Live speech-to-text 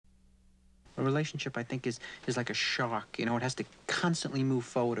A relationship, I think, is like a shark. You know, it has to constantly move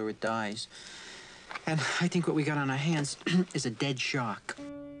forward or it dies. And I think what we got on our hands is a dead shark.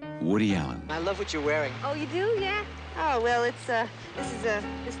 Woody Allen. I love what you're wearing. Oh, you do? Yeah? Oh, well, it's,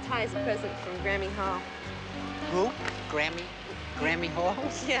 this tie is a present from Grammy Hall. Who? Grammy Hall?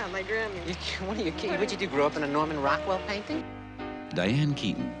 Yeah, my Grammy. What are you kidding? What'd you do, grow up in a Norman Rockwell painting? Diane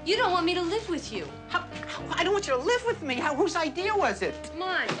Keaton. You don't want me to live with you. I don't want you to live with me. Whose idea was it?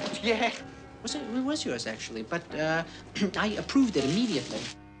 Mine. Yeah. It was yours, actually, but I approved it immediately.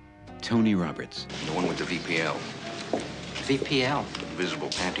 Tony Roberts. The one with the VPL. VPL? Visible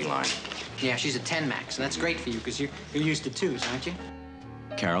panty line. Yeah, she's a 10 max, and that's great for you, because you're used to 2s, aren't you?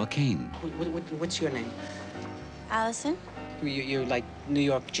 Carol Kane. What's your name? Allison. You're like New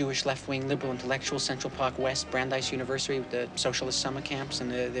York Jewish left-wing liberal intellectual, Central Park West, Brandeis University with the socialist summer camps, and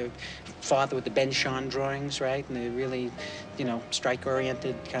the father with the Ben Shahn drawings, right? And the really, you know,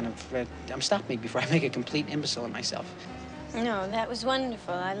 strike-oriented kind of... stop me before I make a complete imbecile of myself. No, that was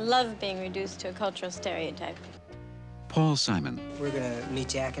wonderful. I love being reduced to a cultural stereotype. Paul Simon. We're gonna meet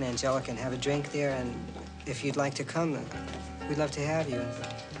Jack and Angelica and have a drink there, and if you'd like to come, we'd love to have you.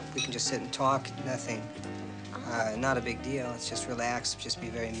 We can just sit and talk, nothing. Not a big deal. It's just relax, just be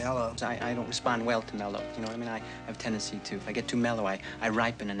very mellow. I don't respond well to mellow. You know what I mean? I have a tendency to. If I get too mellow, I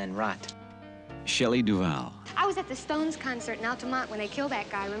ripen and then rot. Shelley Duvall. I was at the Stones concert in Altamont when they killed that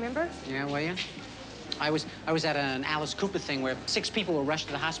guy, remember? Yeah, were you? I was at an Alice Cooper thing where 6 people were rushed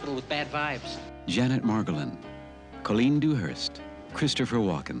to the hospital with bad vibes. Janet Margolin. Colleen Dewhurst. Christopher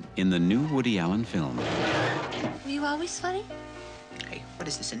Walken in the new Woody Allen film. Were you always funny? Hey, what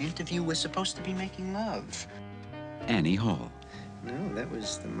is this, an interview? We're supposed to be making love. Annie Hall. No, that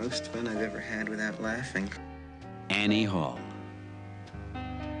was the most fun I've ever had without laughing. Annie Hall.